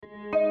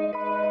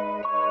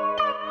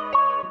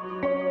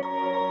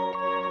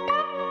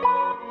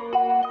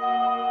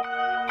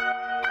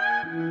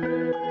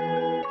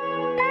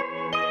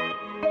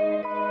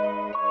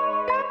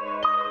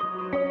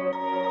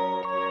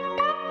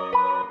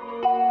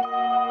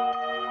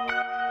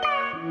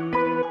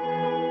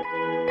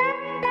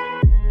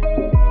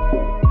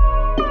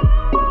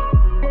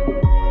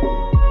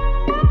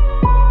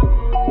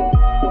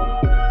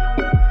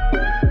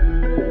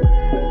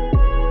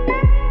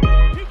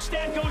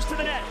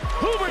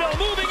Huberdeau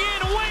moving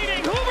in,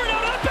 waiting.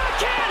 Huberdeau to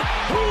backhand.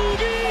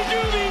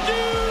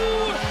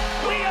 Hoobie-dooby-doo.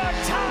 We are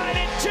tied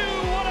at 2.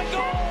 What a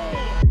goal.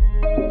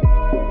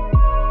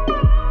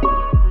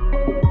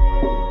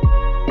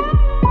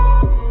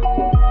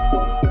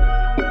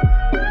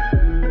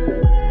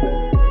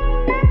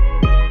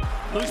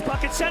 Loose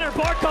puck at center.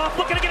 Barkov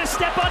looking to get a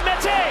step on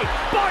Mete.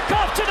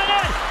 Barkov to the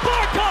net.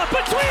 Barkov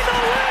between the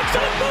legs.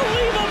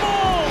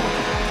 Unbelievable.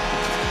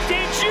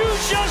 Did you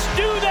just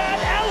do that,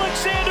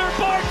 Alexander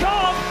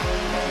Barkov?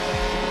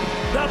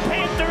 The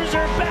Panthers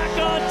are back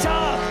on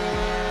top.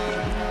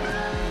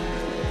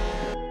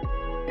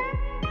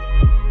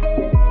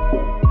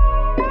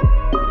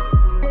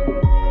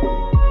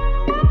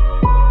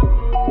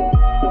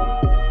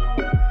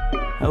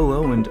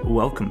 Hello and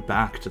welcome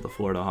back to the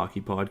Florida Hockey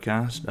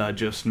Podcast.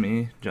 Just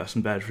me,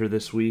 Justin Bedford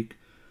this week.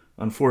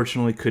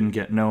 Unfortunately, couldn't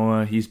get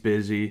Noah. He's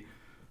busy.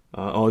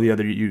 All the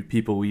other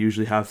people we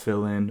usually have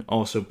fill in,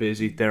 also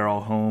busy. They're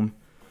all home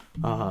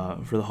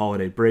for the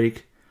holiday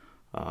break.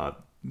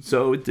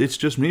 So it's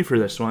just me for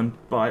this one.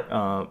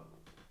 But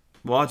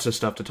lots of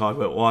stuff to talk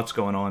about. Lots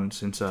going on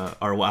since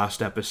our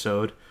last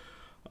episode.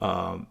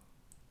 And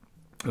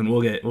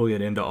we'll get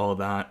into all of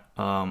that.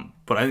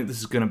 But I think this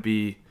is going to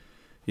be,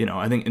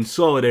 I think in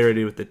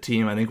solidarity with the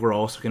team, I think we're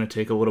also going to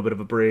take a little bit of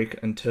a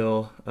break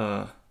until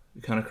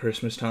kind of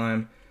Christmas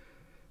time.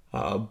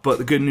 But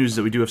the good news is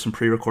that we do have some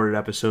pre-recorded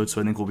episodes,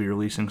 so I think we'll be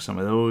releasing some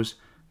of those,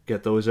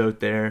 get those out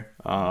there.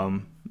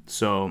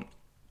 So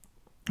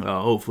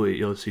hopefully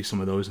you'll see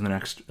some of those in the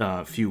next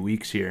few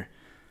weeks here.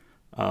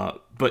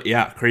 But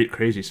yeah,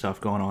 crazy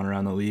stuff going on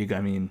around the league.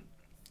 I mean,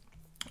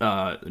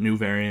 the new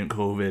variant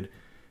COVID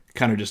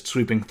kind of just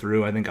sweeping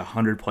through. I think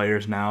 100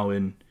 players now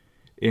in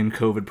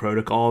COVID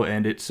protocol,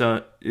 and it's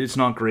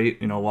not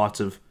great. Lots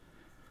of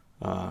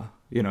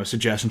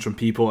suggestions from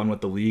people on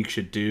what the league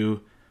should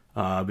do.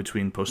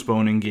 Between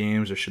postponing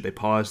games or should they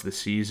pause the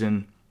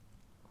season.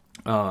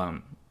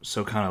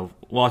 So kind of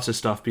lots of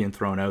stuff being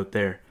thrown out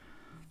there.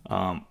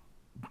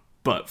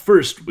 But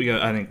first,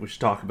 I think we should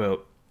talk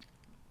about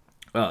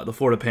the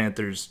Florida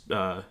Panthers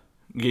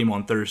game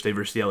on Thursday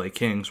versus the LA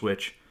Kings,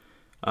 which,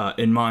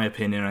 in my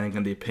opinion, I think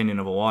in the opinion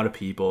of a lot of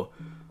people,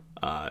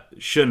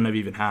 shouldn't have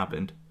even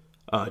happened.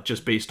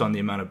 Just based on the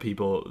amount of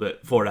people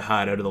that Florida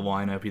had out of the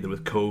lineup, either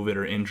with COVID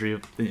or injury.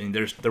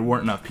 There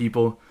weren't enough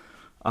people.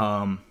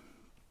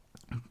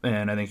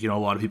 And I think, a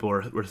lot of people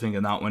were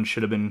thinking that one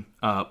should have been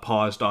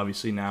paused.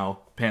 Obviously now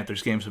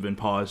Panthers games have been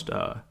paused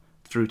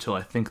through till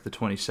I think the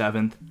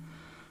 27th.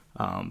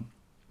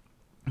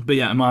 But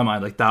yeah, in my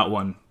mind, like that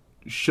one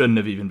shouldn't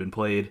have even been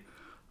played.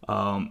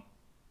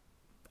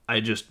 I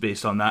just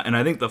based on that. And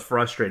I think the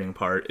frustrating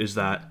part is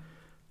that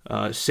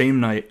same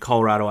night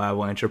Colorado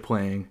Avalanche are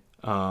playing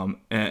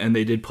and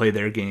they did play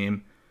their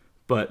game,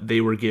 but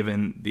they were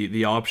given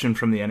the option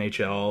from the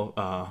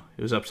NHL.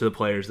 It was up to the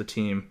players, the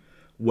team,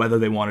 whether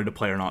they wanted to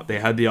play or not. They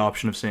had the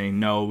option of saying,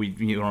 no, we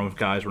don't have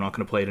guys, we're not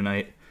going to play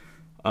tonight.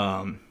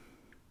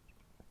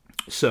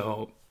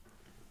 So,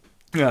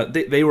 yeah,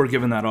 they were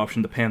given that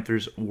option. The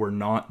Panthers were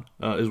not,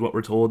 is what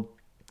we're told.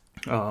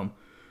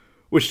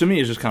 Which to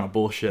me is just kind of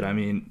bullshit. I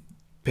mean,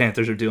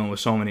 Panthers are dealing with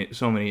so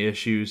many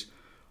issues.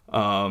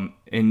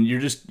 And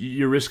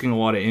you're risking a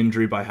lot of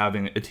injury by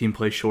having a team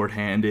play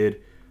shorthanded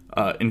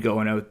and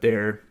going out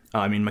there.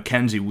 I mean,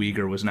 Mackenzie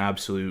Weegar was an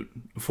absolute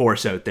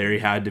force out there. He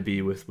had to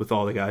be with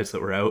all the guys that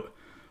were out.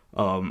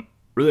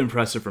 Really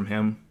impressive from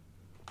him.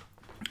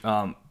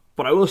 But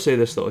I will say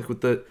this, though, like with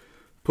the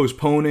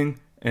postponing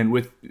and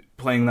with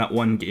playing that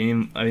one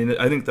game, I mean,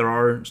 I think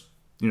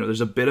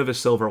there's a bit of a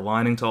silver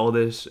lining to all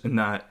this in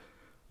that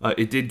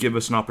it did give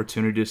us an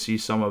opportunity to see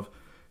some of,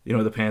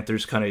 the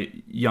Panthers' kind of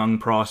young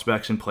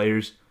prospects and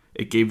players.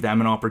 It gave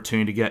them an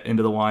opportunity to get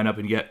into the lineup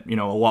and get,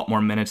 a lot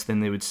more minutes than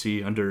they would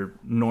see under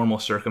normal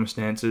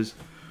circumstances.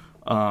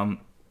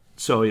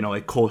 So,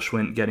 like Cole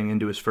Schwint getting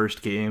into his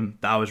first game,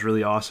 that was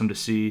really awesome to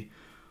see.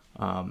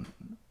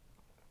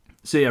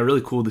 So, yeah,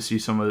 really cool to see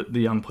some of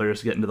the young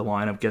players get into the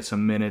lineup, get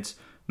some minutes.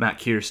 Matt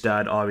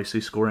Kierstad obviously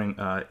scoring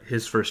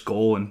his first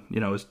goal, and,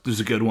 it was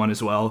a good one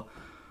as well.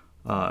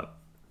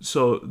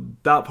 So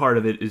that part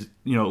of it is,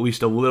 at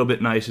least a little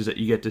bit nice, is that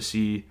you get to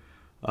see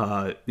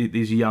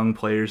these young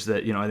players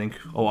that, I think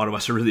a lot of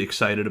us are really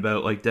excited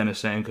about, like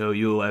Denisenko,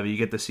 Ulevi. You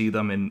get to see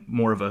them in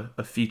more of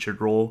a featured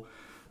role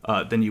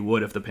than you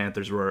would if the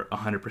Panthers were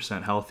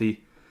 100%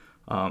 healthy.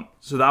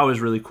 So that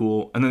was really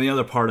cool. And then the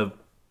other part of,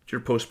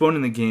 you're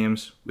postponing the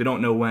games. We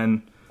don't know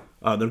when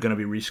they're going to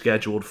be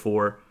rescheduled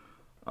for.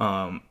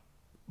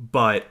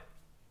 But,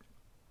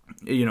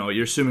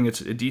 you're assuming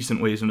it's a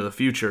decent ways into the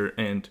future.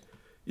 And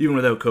even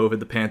without COVID,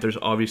 the Panthers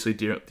obviously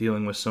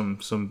dealing with some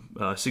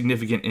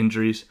significant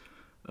injuries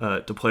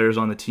to players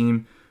on the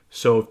team.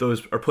 So if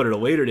those are put at a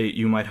later date,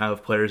 you might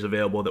have players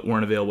available that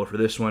weren't available for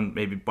this one.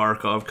 Maybe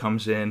Barkov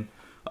comes in.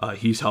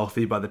 He's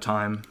healthy by the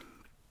time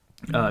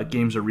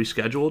games are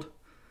rescheduled.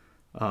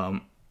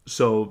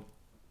 So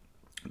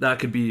that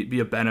could be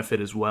a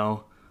benefit as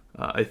well,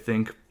 I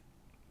think.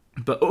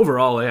 But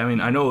overall, I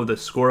mean, I know the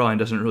scoreline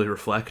doesn't really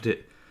reflect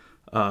it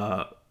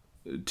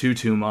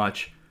too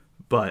much.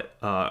 But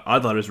I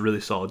thought it was a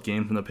really solid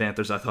game from the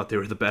Panthers. I thought they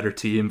were the better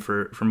team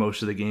for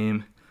most of the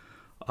game.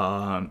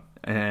 And,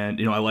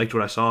 I liked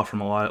what I saw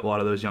from a lot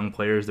of those young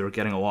players. They were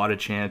getting a lot of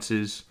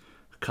chances,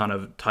 kind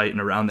of tight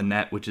and around the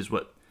net, which is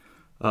what,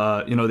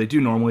 they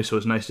do normally. So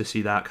it's nice to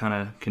see that kind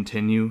of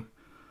continue.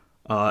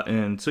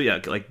 And so, yeah,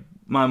 like,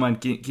 my mind,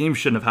 games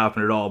shouldn't have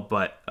happened at all,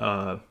 but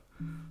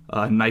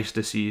nice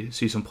to see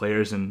some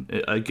players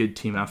and a good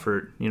team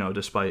effort,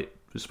 despite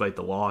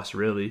the loss,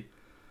 really.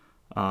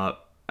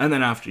 And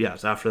then after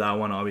that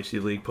one, obviously,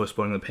 league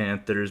postponing the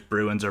Panthers,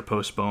 Bruins are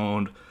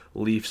postponed,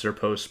 Leafs are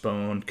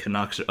postponed,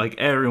 Canucks are, like,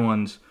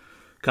 everyone's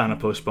kind of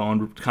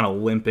postponed, kind of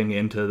limping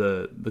into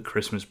the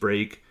Christmas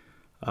break.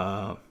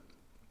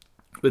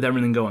 With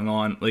everything going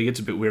on, like, it's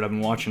a bit weird. I've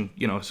been watching,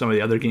 some of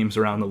the other games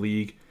around the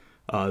league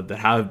that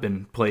have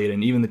been played,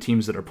 and even the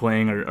teams that are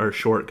playing are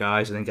short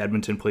guys. I think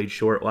Edmonton played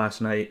short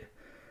last night,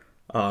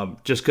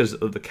 just because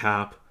of the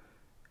cap.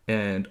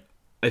 And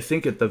I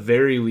think at the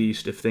very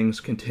least, if things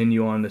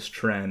continue on this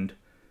trend,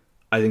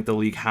 I think the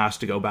league has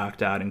to go back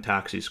to adding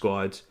taxi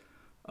squads,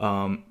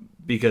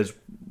 because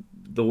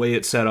the way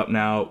it's set up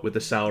now with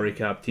the salary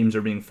cap, teams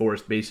are being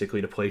forced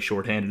basically to play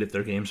shorthanded if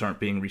their games aren't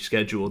being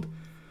rescheduled.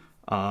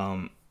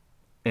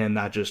 And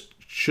that just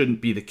shouldn't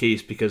be the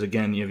case because,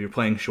 again, if you're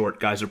playing short,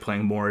 guys are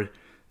playing more.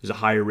 There's a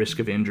higher risk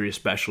of injury,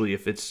 especially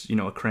if it's,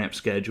 a cramped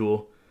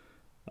schedule.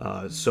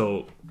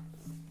 So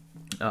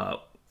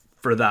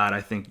for that,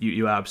 I think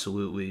you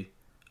absolutely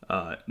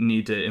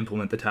need to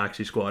implement the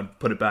taxi squad,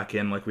 put it back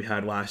in like we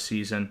had last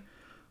season,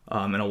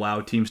 and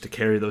allow teams to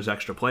carry those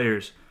extra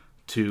players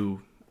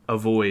to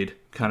avoid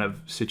kind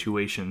of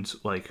situations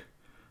like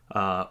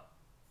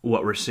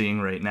what we're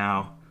seeing right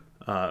now,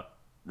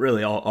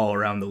 really all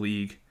around the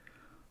league.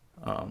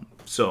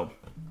 So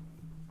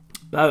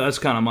that's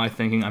kind of my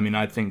thinking. I mean,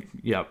 I think,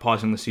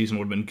 pausing the season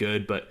would have been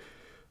good, but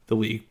the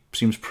league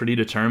seems pretty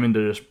determined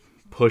to just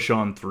push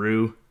on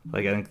through.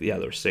 Like, I think, there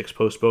were 6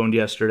 postponed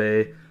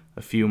yesterday,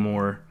 a few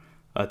more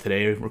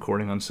today,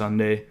 recording on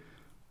Sunday.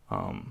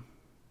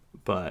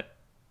 But,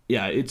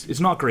 it's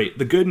not great.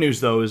 The good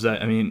news, though, is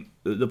that, I mean,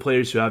 the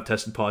players who have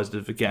tested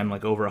positive, again,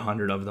 like over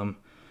 100 of them,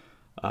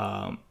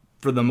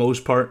 for the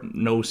most part,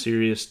 no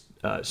serious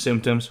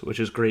symptoms, which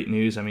is great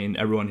news. I mean,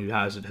 everyone who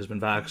has it has been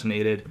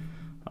vaccinated.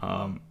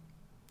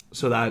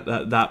 So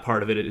that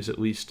part of it is at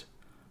least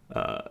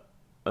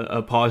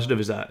a positive,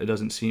 is that it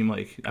doesn't seem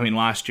like, I mean,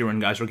 last year when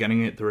guys were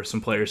getting it, there were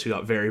some players who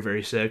got very,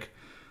 very sick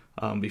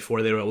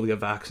before they were able to get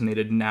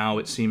vaccinated. Now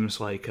it seems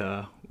like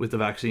with the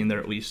vaccine, they're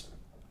at least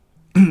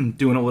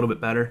doing a little bit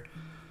better.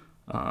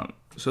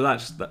 So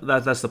that's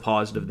the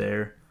positive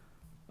there.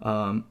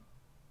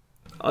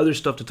 Other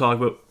stuff to talk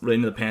about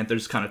relating to the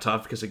Panthers is kind of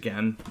tough because,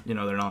 again,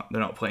 they're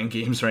not playing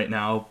games right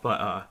now.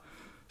 But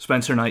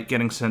Spencer Knight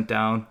getting sent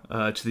down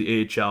to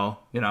the AHL,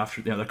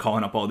 after they're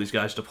calling up all these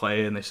guys to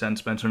play, and they send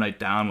Spencer Knight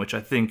down, which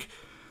I think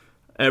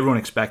everyone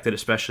expected,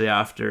 especially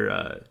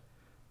after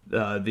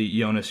the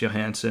Jonas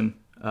Johansson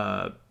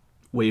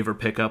waiver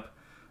pickup.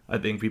 I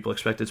think people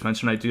expected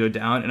Spencer Knight to go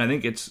down, and I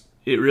think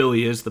it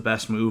really is the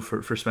best move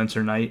for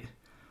Spencer Knight.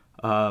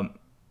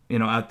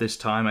 At this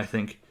time, I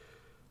think.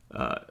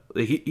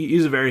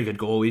 He's a very good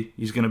goalie.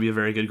 He's going to be a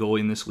very good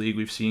goalie in this league.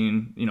 We've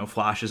seen,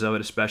 flashes of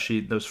it,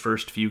 especially those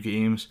first few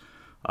games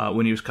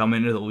when he was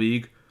coming into the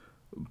league.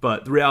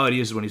 But the reality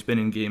is, when he's been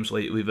in games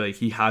lately, like,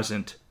 he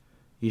hasn't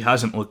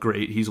looked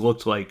great. He's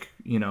looked like,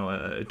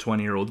 a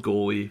 20-year-old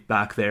goalie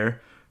back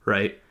there,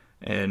 right?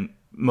 And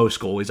most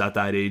goalies at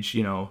that age,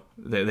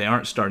 they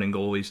aren't starting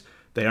goalies.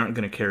 They aren't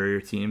going to carry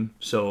your team.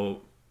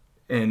 So,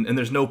 and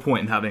there's no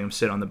point in having him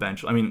sit on the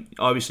bench. I mean,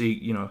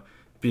 obviously,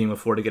 being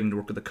afforded to get into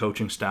work with the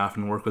coaching staff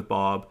and work with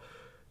Bob,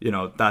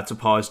 that's a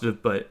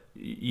positive, but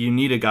you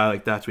need a guy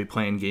like that to be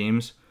playing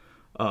games.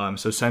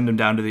 So send him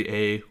down to the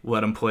A,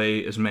 let him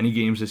play as many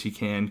games as he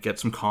can, get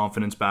some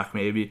confidence back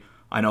maybe.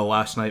 I know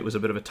last night was a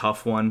bit of a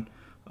tough one.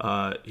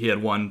 He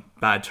had one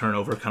bad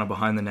turnover kind of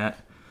behind the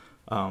net.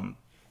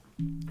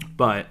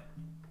 But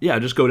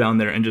just go down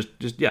there and just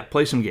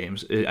play some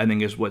games, I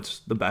think, is what's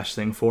the best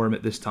thing for him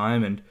at this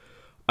time. And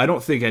I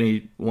don't think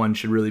anyone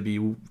should really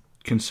be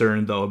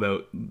concerned, though,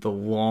 about the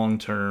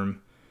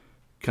long-term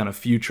kind of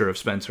future of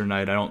Spencer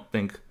Knight. I don't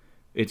think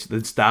it's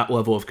that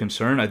level of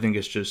concern. I think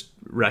it's just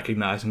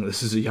recognizing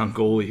this is a young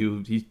goalie who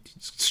he's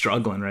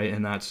struggling, right?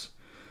 And that's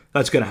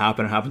going to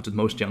happen. It happens with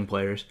most young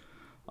players.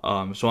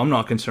 So I'm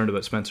not concerned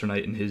about Spencer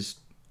Knight and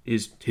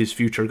his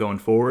future going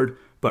forward.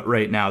 But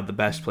right now, the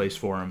best place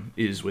for him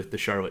is with the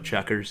Charlotte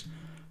Checkers.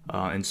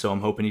 And so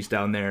I'm hoping he's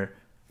down there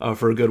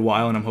for a good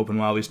while, and I'm hoping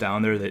while he's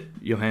down there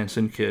that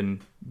Johansson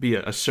can be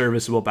a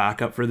serviceable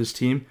backup for this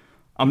team.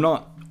 I'm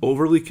not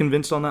overly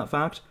convinced on that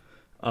fact.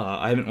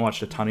 I haven't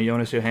watched a ton of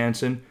Jonas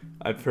Johansson.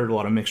 I've heard a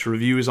lot of mixed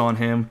reviews on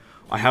him.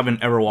 I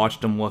haven't ever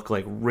watched him look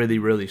like really,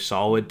 really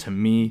solid. To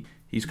me,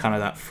 he's kind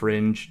of that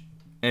fringe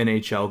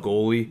NHL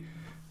goalie.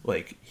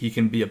 Like, he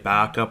can be a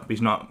backup.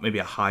 He's not maybe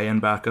a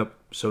high-end backup.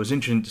 So it's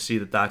interesting to see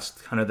that that's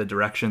kind of the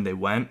direction they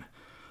went.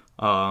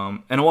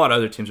 And a lot of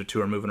other teams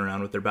are moving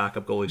around with their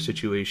backup goalie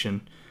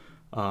situation.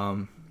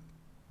 A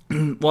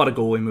lot of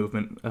goalie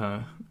movement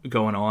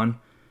going on.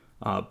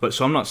 But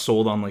so I'm not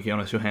sold on like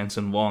Jonas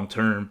Johansson long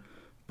term.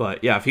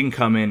 But yeah, if he can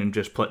come in and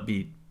just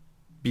be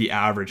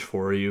average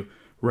for you,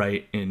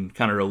 right, in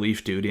kind of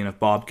relief duty, and if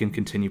Bob can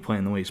continue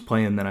playing the way he's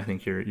playing, then I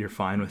think you're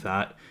fine with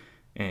that.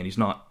 And he's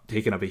not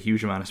taking up a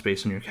huge amount of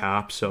space in your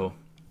cap, so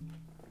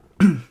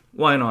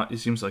why not? He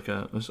seems like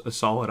a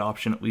solid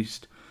option at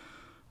least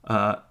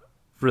for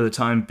the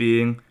time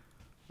being.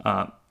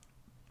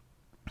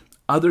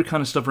 Other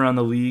kind of stuff around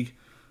the league.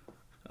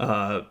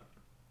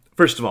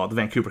 First of all, the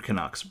Vancouver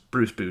Canucks,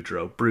 Bruce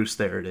Boudreau. Bruce,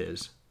 there it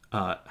is.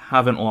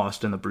 Haven't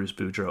lost in the Bruce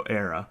Boudreau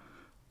era,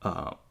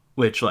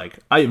 which, like,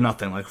 I have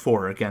nothing like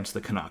for or against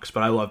the Canucks,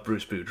 but I love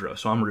Bruce Boudreau,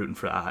 so I'm rooting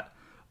for that.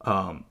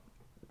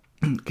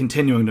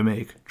 Continuing to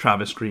make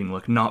Travis Green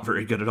look not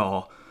very good at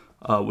all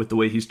with the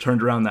way he's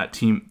turned around that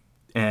team.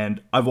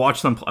 And I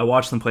watched them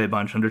play a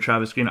bunch under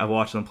Travis Green. I've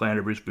watched them play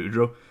under Bruce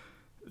Boudreau.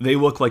 They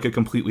look like a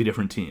completely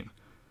different team.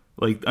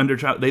 Like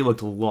they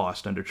looked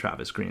lost under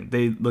Travis Green.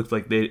 They looked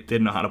like they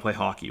didn't know how to play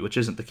hockey, which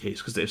isn't the case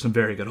because there's some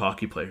very good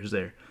hockey players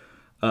there.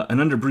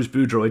 And under Bruce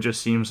Boudreau, it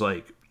just seems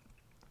like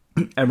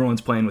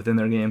everyone's playing within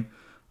their game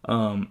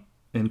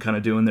and kind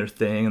of doing their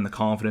thing, and the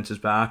confidence is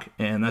back.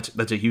 And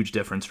that's a huge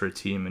difference for a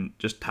team, and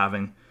just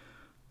having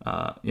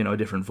a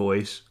different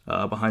voice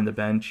behind the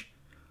bench.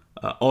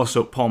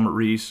 Also, Paul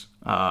Maurice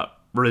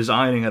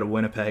resigning out of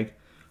Winnipeg,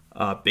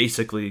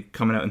 basically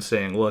coming out and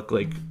saying, "Look,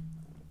 like,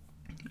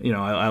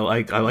 I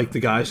like the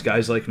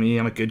guys like me.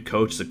 I'm a good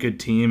coach. It's a good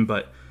team,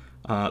 but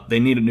they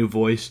need a new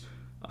voice.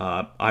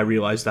 I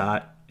realize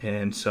that,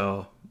 and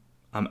so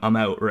I'm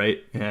out,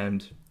 right?"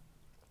 And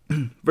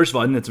first of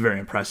all, I think it's very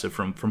impressive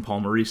from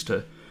Paul Maurice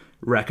to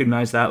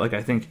recognize that. Like,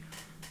 I think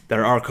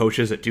there are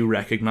coaches that do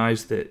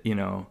recognize that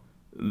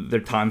their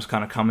time's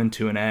kind of coming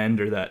to an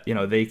end, or that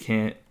they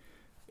can't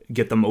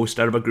get the most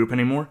out of a group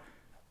anymore.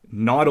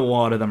 Not a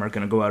lot of them are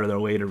going to go out of their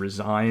way to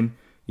resign.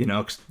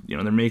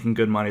 They're making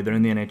good money. They're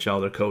in the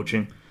NHL. They're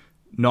coaching.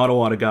 Not a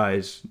lot of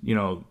guys,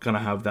 going to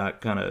have that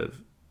kind of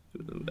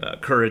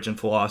courage and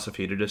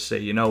philosophy to just say,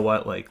 you know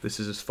what, like, this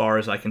is as far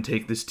as I can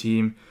take this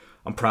team.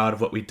 I'm proud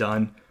of what we've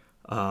done,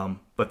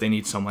 but they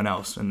need someone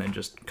else, and then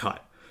just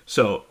cut.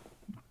 So,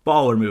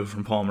 baller move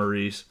from Paul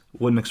Maurice.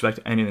 Wouldn't expect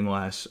anything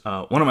less.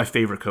 One of my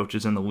favorite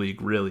coaches in the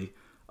league, really.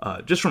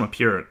 Just from a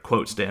pure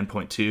quote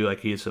standpoint, too. Like,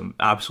 he had some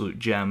absolute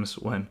gems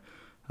when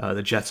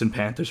the Jets and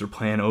Panthers were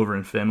playing over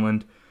in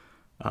Finland.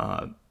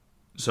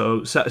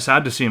 So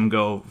sad to see him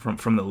go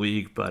from the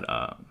league, but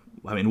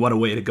what a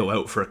way to go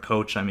out for a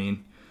coach. I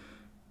mean,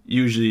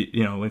 usually,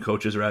 when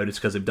coaches are out, it's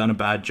because they've done a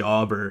bad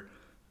job, or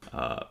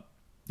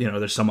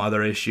there's some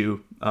other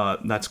issue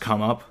that's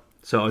come up.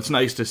 So it's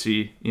nice to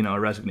see a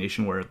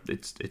resignation where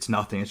it's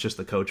nothing. It's just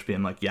the coach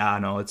being like, yeah,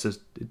 no,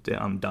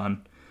 I'm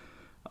done.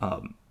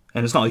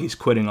 And it's not like he's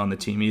quitting on the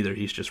team either.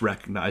 He's just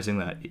recognizing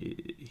that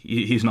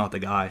he's not the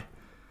guy.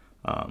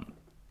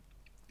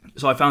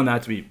 So I found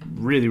that to be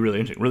really, really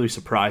interesting, really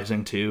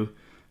surprising too.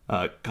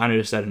 Kind of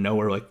just out of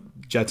nowhere. Like,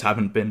 Jets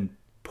haven't been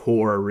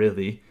poor,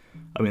 really.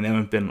 I mean, they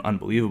haven't been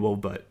unbelievable,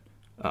 but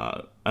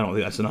I don't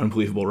think that's an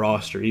unbelievable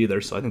roster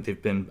either. So I think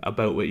they've been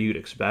about what you'd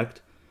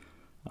expect.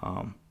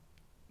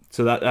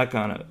 So that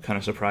kind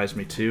of surprised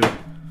me too.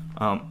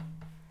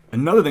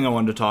 Another thing I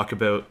wanted to talk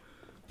about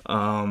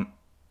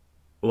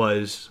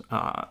was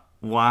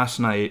last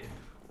night.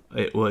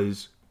 It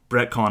was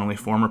Brett Connolly,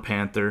 former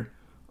Panther,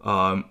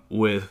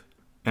 with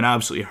an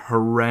absolutely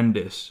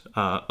horrendous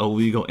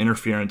illegal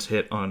interference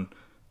hit on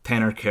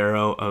Tanner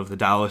Caro of the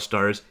Dallas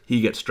Stars. He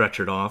gets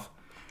stretchered off,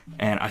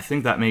 and I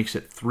think that makes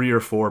it 3 or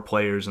 4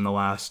 players in the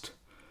last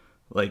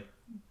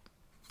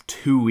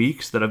 2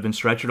 weeks that have been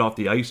stretchered off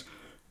the ice,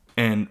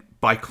 and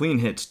by clean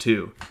hits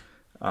too.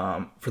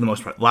 For the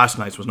most part, last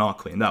night's was not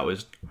clean. That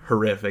was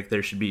horrific.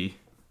 There should be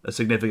a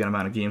significant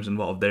amount of games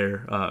involved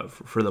there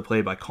for the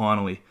play by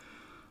Connolly.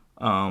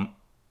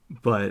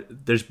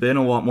 But there's been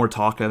a lot more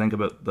talk, I think,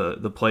 about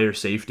the player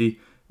safety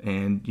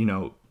and,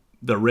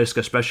 the risk,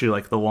 especially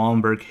like the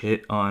Lomberg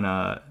hit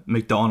on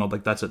McDonald.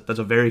 Like, that's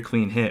a very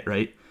clean hit,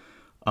 right?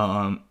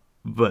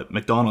 But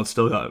McDonald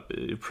still got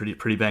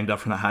pretty banged up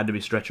from that, had to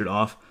be stretchered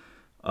off.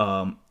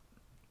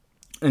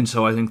 And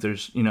so I think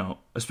there's,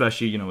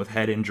 especially, with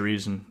head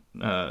injuries and,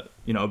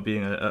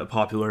 being a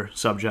popular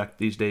subject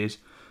these days,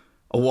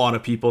 a lot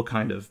of people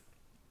kind of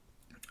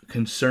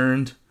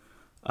concerned,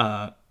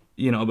 but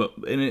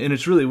and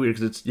it's really weird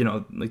because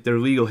it's, they're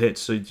legal hits,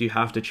 so you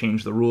have to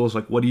change the rules.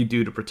 Like, what do you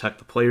do to protect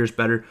the players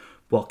better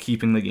while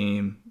keeping the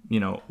game,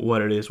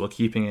 what it is, while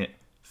keeping it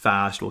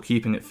fast, while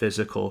keeping it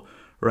physical,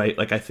 right?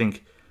 Like, I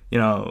think,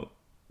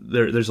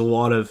 there's a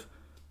lot of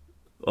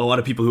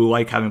people who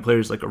like having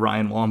players like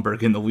Ryan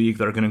Lomberg in the league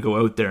that are going to go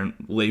out there and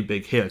lay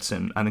big hits,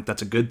 and I think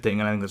that's a good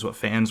thing, and I think that's what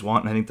fans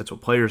want, and I think that's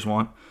what players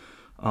want.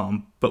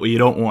 But what you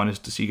don't want is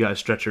to see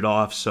guys stretchered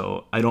off,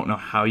 so I don't know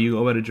how you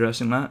go about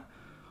addressing that.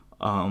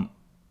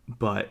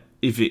 But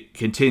if it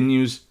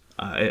continues,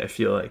 I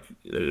feel like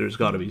there's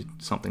got to be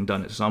something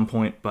done at some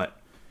point, but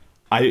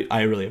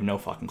I really have no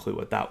fucking clue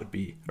what that would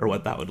be or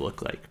what that would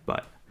look like.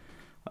 But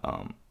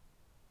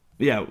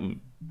yeah,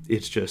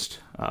 it's just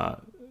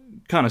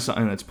kind of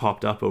something that's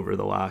popped up over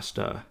the last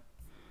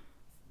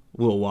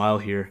little while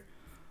here.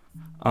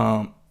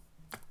 I'm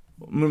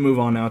going to move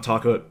on now,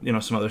 talk about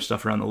some other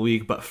stuff around the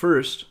league. But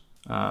first,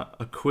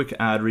 a quick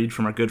ad read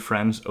from our good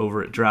friends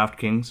over at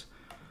DraftKings.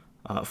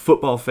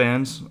 Football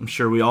fans, I'm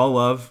sure we all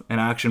love an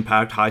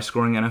action-packed,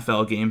 high-scoring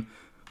NFL game.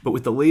 But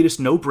with the latest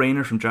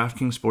no-brainer from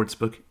DraftKings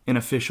Sportsbook, an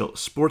official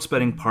sports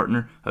betting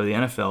partner of the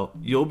NFL,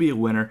 you'll be a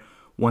winner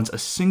once a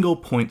single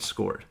point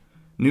scored.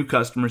 New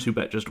customers who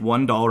bet just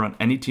 $1 on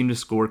any team to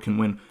score can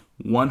win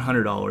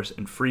 $100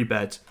 in free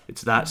bets.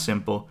 It's that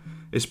simple.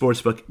 If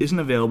Sportsbook isn't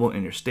available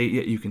in your state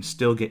yet, you can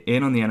still get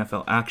in on the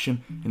NFL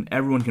action, and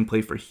everyone can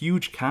play for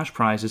huge cash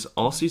prizes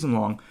all season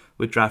long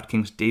with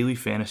DraftKings daily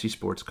fantasy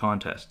sports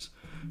contests.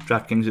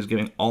 DraftKings is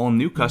giving all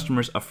new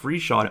customers a free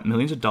shot at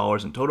millions of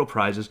dollars in total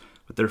prizes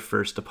with their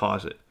first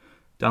deposit.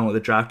 Download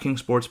the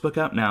DraftKings Sportsbook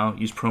app now,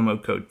 use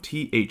promo code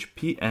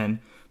THPN,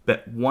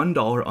 bet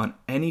 $1 on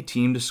any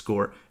team to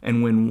score,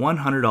 and win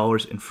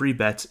 $100 in free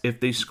bets if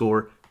they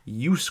score.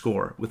 You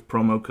score with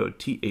promo code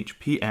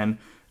THPN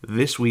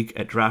this week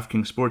at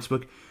DraftKings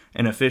Sportsbook,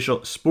 an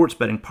official sports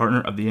betting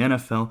partner of the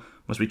NFL.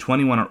 Must be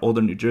 21 or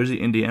older, New Jersey,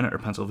 Indiana, or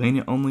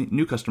Pennsylvania only.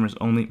 New customers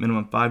only.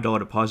 Minimum $5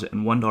 deposit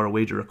and $1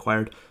 wager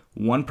required.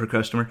 One per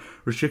customer.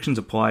 Restrictions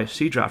apply.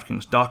 See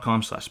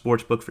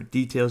DraftKings.com/sportsbook for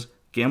details.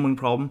 Gambling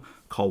problem?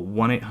 Call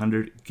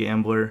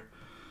 1-800-GAMBLER.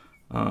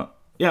 All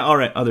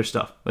right, other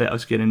stuff. Yeah,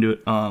 let's get into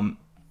it.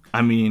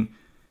 I mean,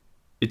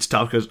 it's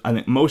tough because I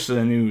think most of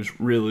the news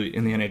really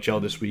in the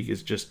NHL this week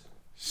is just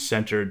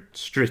centered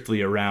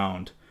strictly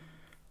around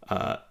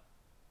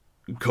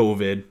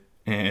COVID,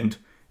 and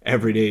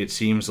every day it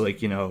seems like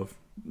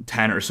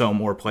 10 or so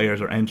more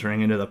players are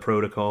entering into the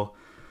protocol.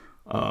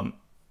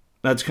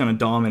 That's kind of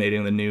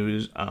dominating the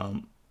news.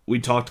 We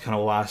talked kind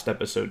of last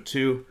episode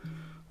too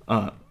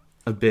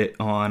a bit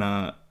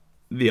on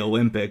the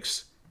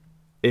Olympics,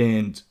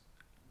 and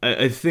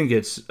I think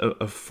it's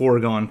a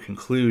foregone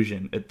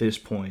conclusion at this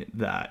point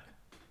that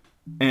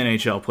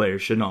NHL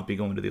players should not be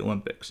going to the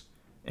Olympics,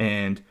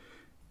 and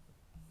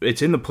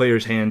it's in the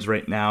players' hands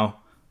right now.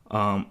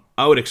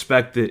 I would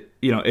expect that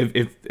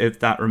if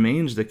that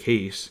remains the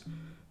case,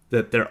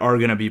 that there are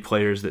going to be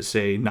players that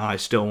say, "Nah, I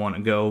still want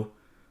to go,"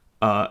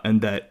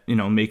 and that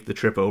make the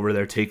trip over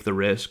there, take the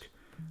risk.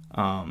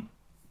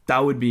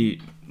 That would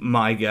be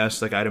my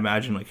guess. Like, I'd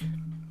imagine,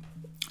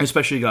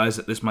 especially guys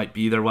that this might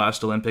be their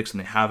last Olympics and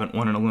they haven't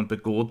won an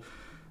Olympic gold,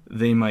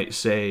 they might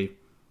say,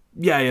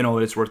 "Yeah,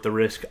 it's worth the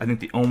risk." I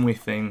think the only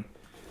thing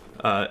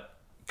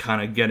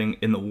kind of getting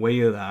in the way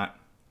of that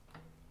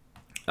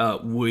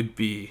would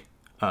be,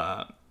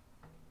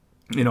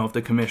 if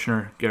the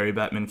commissioner, Gary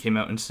Bettman, came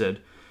out and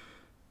said,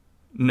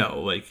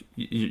 "No,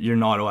 you're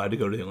not allowed to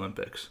go to the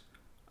Olympics,"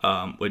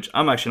 which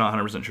I'm actually not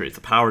 100% sure he has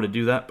the power to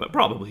do that, but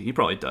he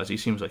probably does. He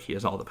seems like he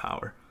has all the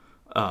power.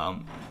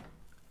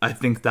 I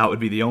think that would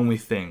be the only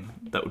thing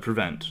that would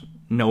prevent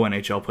no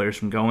NHL players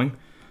from going,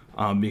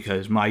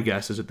 because my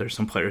guess is that there's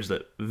some players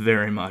that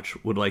very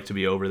much would like to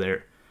be over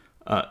there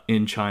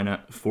in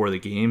China for the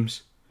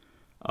games.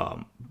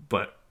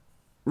 But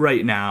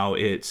right now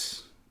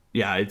it's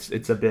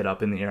a bit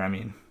up in the air. I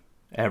mean,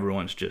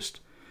 everyone's just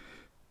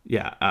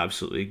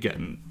absolutely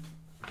getting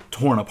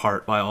torn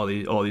apart by all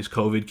these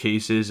COVID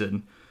cases,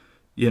 and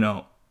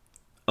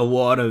a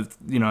lot of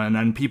and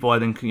then people I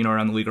think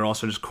around the league are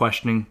also just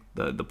questioning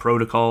the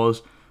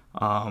protocols.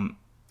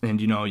 And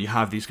you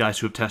have these guys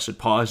who have tested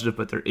positive,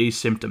 but they're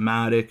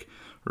asymptomatic,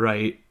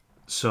 right?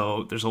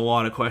 So there's a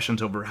lot of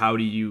questions over how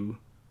do you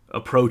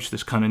approach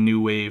this kind of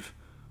new wave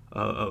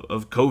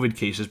of COVID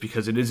cases,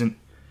 because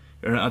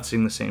you're not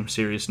seeing the same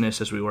seriousness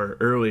as we were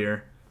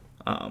earlier.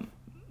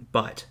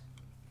 But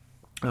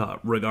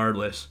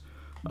regardless,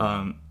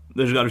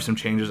 there's got to be some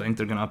changes. I think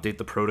they're going to update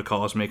the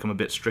protocols, make them a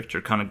bit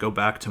stricter, kind of go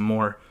back to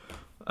more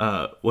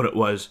what it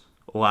was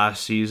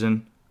last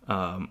season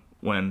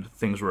when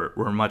things were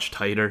much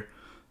tighter.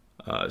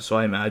 So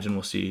I imagine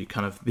we'll see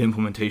kind of the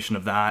implementation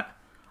of that.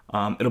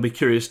 It'll be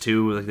curious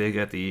too. They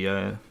get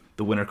the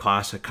Winter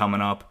Classic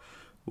coming up,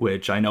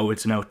 which I know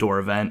it's an outdoor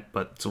event,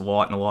 but it's a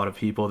lot of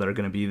people that are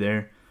going to be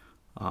there.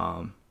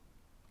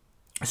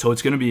 So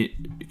it's going to be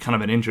kind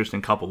of an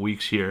interesting couple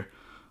weeks here.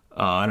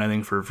 And I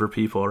think for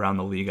people around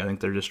the league, I think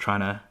they're just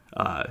trying to,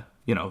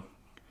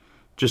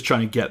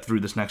 get through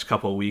this next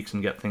couple of weeks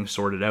and get things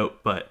sorted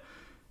out. But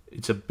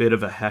it's a bit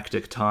of a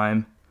hectic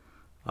time.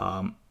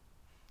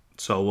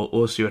 So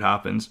we'll see what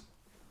happens.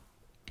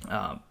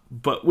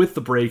 But with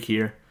the break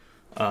here,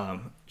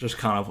 just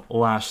kind of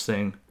last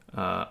thing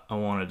I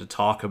wanted to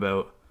talk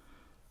about,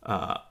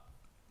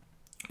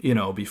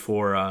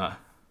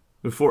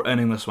 before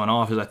ending this one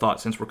off, is I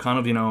thought, since we're kind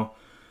of,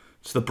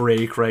 it's the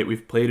break, right?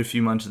 We've played a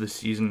few months of the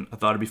season. I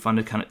thought it'd be fun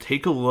to kind of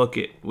take a look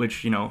at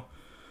which,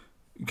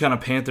 kind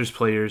of Panthers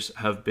players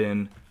have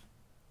been,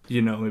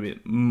 maybe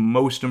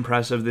most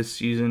impressive this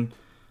season.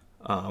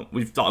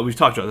 We've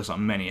talked about this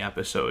on many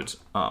episodes,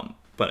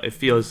 but it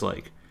feels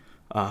like,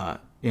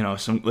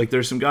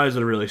 there's some guys that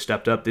have really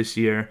stepped up this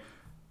year.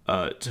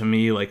 To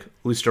me, like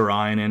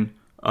Luosterainen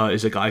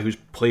is a guy who's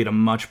played a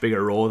much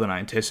bigger role than I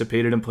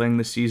anticipated him playing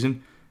this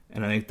season.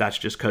 and I think that's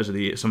just because of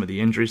some of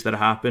the injuries that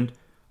happened.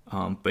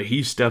 But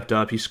he stepped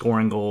up. He's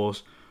scoring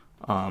goals.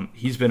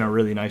 He's been a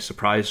really nice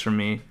surprise for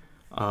me.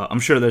 I'm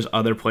sure there's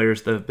other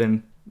players that have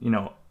been,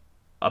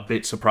 a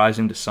bit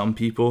surprising to some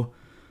people.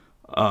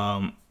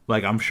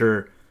 I'm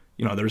sure,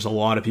 there's a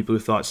lot of people who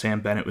thought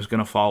Sam Bennett was going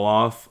to fall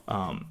off.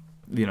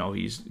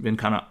 He's been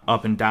kind of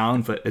up and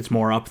down, but it's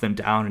more up than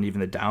down, and even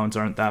the downs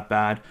aren't that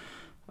bad.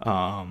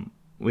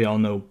 We all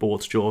know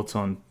Bolts Jolts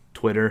on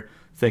Twitter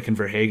thinking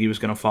Verhaeghe was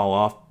going to fall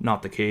off.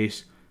 Not the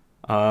case.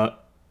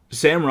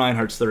 Sam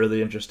Reinhart's the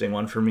really interesting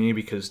one for me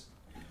because,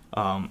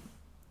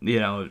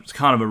 it's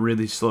kind of a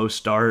really slow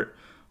start.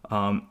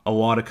 A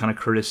lot of kind of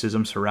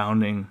criticism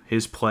surrounding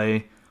his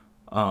play.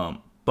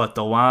 But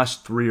the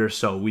last 3 or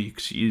so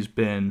weeks, he's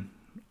been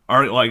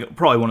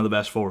probably one of the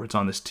best forwards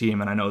on this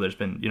team. And I know there's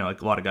been,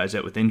 a lot of guys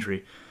out with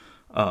injury.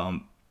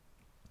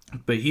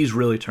 But he's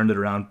really turned it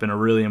around, been a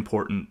really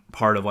important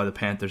part of why the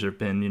Panthers have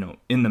been,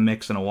 in the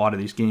mix in a lot of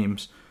these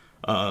games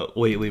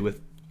lately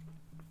with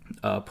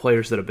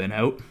players that have been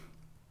out.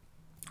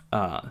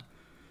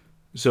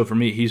 So for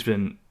me, he's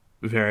been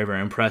very,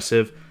 very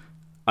impressive.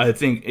 I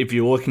think if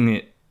you're looking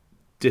at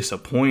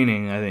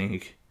disappointing, I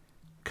think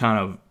kind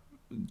of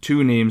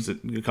two names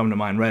that come to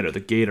mind right out the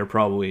gate are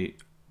probably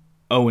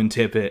Owen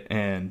Tippett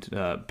and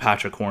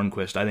Patrick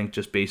Hornquist. I think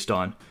just based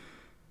on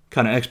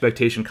kind of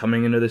expectation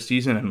coming into the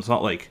season, and it's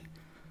not like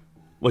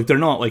they're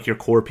not like your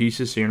core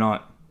pieces, so you're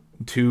not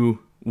too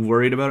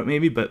worried about it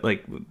maybe, but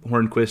like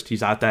Hornquist,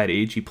 he's at that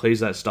age, he plays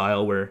that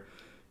style where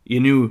you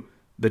knew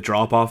the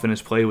drop-off in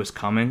his play was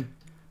coming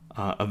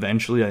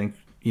eventually. I think,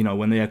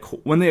 when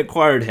they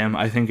acquired him,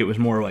 I think it was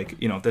more like,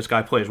 if this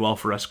guy plays well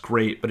for us,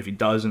 great, but if he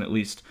doesn't, at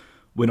least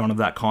we don't have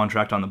that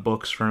contract on the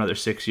books for another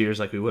 6 years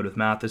like we would with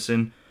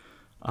Matheson.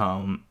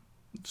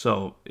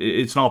 So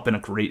it's not been a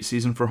great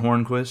season for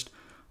Hornquist.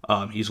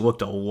 He's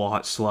looked a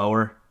lot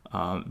slower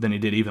than he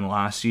did even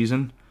last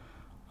season.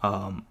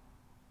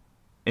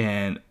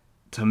 And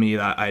to me,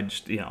 that I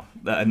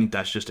think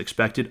that's just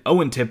expected.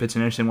 Owen Tippett's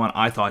an interesting one.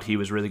 I thought he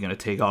was really going to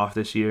take off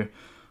this year.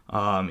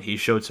 He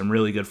showed some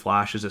really good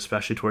flashes,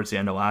 especially towards the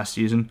end of last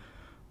season.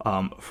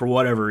 For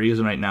whatever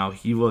reason, right now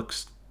he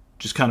looks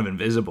just kind of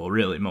invisible,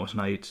 really, most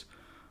nights.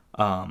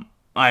 I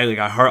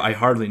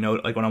hardly know,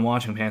 like when I'm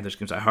watching Panthers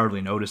games, I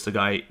hardly notice the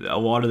guy. A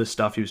lot of the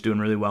stuff he was doing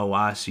really well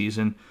last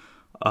season,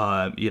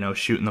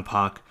 shooting the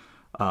puck,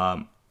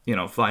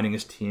 finding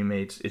his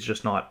teammates. It's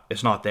just not.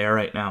 It's not there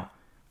right now.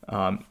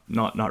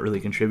 Not really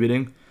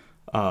contributing.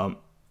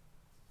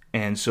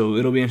 And so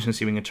it'll be interesting to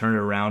see if we can turn it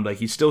around. Like,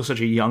 he's still such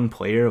a young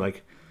player.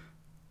 Like,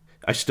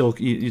 it's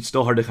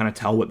still hard to kind of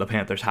tell what the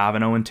Panthers have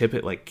in Owen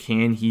Tippett. Like,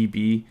 can he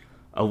be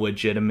a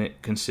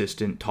legitimate,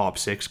 consistent top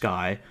six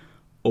guy?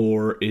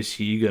 Or is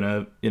he going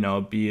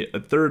to, be a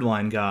third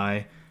line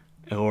guy?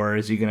 Or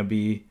is he going to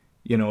be,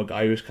 a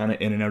guy who's kind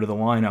of in and out of the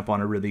lineup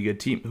on a really good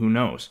team? Who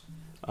knows?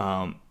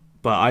 But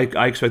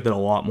I expected a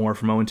lot more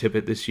from Owen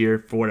Tippett this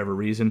year for whatever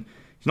reason.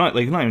 He's not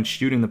even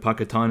shooting the puck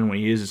a ton. When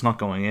he is, it's not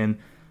going in.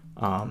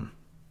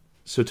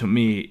 So to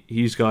me,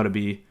 he's got to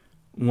be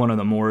one of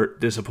the more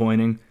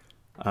disappointing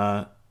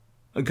kind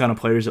of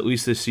players, at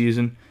least this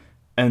season.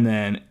 And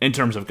then in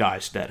terms of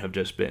guys that have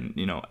just been,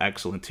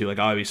 excellent too. Like,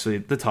 obviously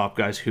the top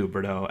guys,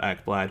 Huberdeau,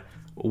 Ekblad,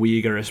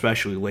 Weegar,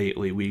 especially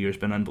lately. Weegar's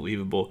been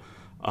unbelievable.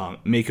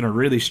 Making a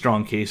really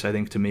strong case, I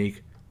think, to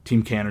make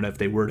Team Canada if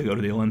they were to go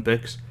to the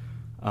Olympics.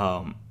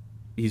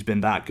 He's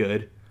been that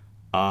good.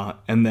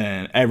 And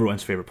then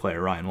everyone's favorite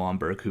player, Ryan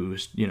Lomberg,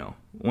 who's,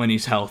 when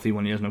he's healthy,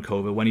 when he doesn't have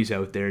COVID, when he's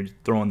out there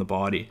throwing the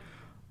body,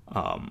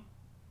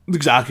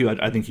 exactly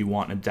what I think you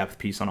want in a depth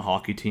piece on a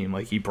hockey team.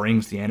 Like, he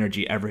brings the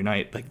energy every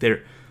night.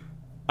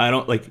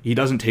 Like, he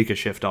doesn't take a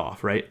shift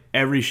off, right?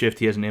 Every shift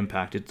he has an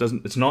impact.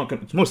 It's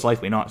most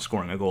likely not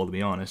scoring a goal, to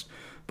be honest,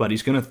 but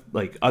he's going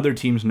to, other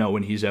teams know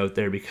when he's out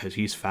there because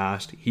he's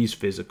fast, he's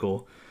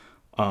physical.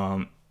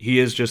 He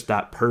is just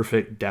that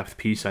perfect depth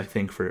piece, I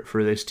think,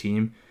 for this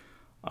team.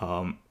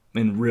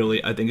 And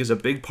really, I think is a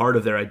big part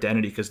of their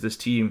identity because this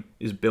team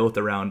is built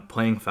around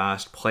playing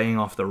fast, playing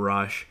off the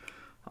rush,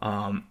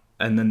 and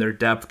then their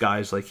depth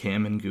guys like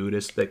him and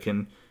Gudis that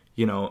can,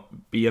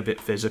 be a bit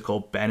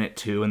physical. Bennett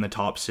too in the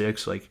top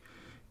six. Like,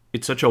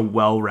 it's such a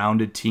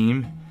well-rounded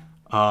team,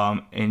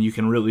 and you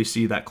can really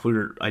see that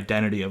clear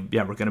identity of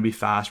we're going to be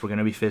fast, we're going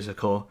to be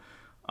physical,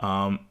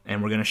 and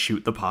we're going to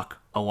shoot the puck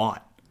a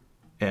lot,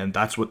 and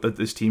that's what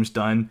this team's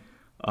done.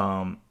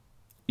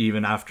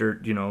 Even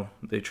after,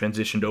 they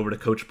transitioned over to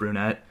Coach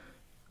Brunette,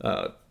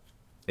 the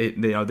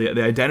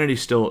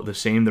identity's still the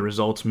same. The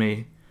results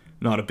may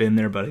not have been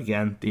there, but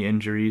again, the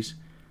injuries.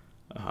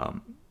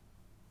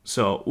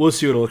 So we'll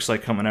see what it looks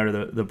like coming out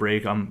of the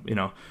break.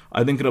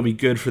 I think it'll be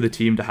good for the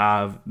team to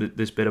have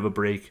this bit of a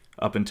break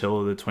up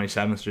until the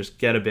 27th, just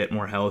get a bit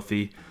more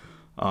healthy.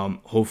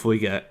 Hopefully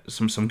get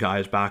some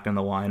guys back in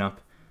the lineup,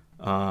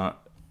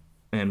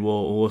 and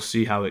we'll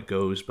see how it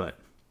goes. But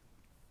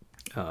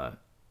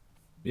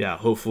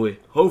hopefully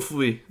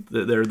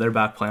they're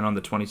back playing on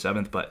the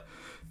 27th, but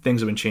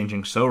things have been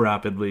changing so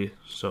rapidly,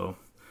 so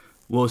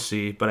we'll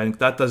see. But I think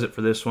that does it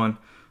for this one.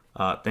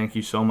 Thank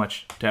you so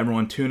much to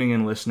everyone tuning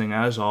in, listening,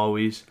 as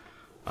always.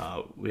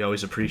 We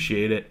always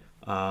appreciate it.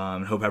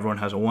 Hope everyone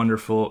has a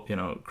wonderful,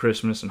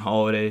 Christmas and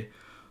holiday.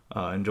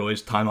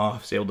 Enjoys time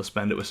off, is able to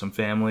spend it with some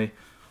family.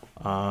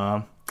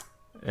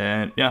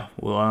 And yeah,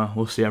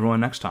 we'll see everyone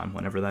next time,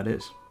 whenever that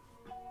is.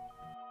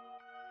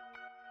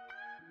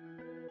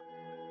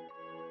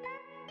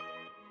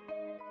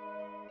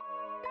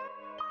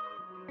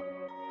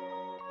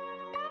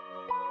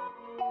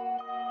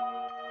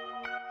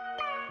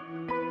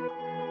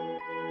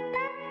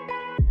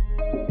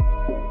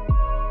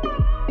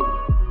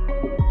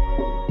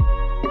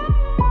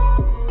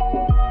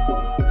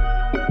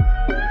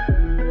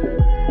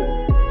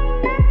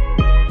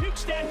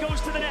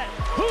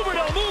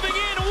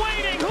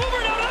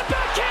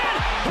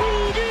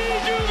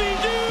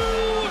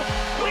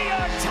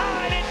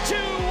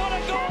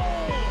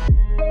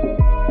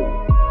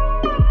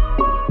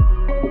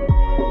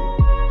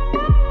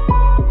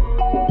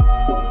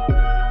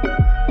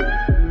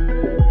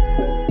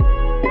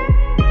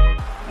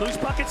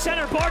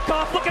 Center,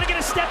 Barkov looking to get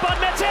a step on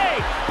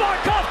Mete.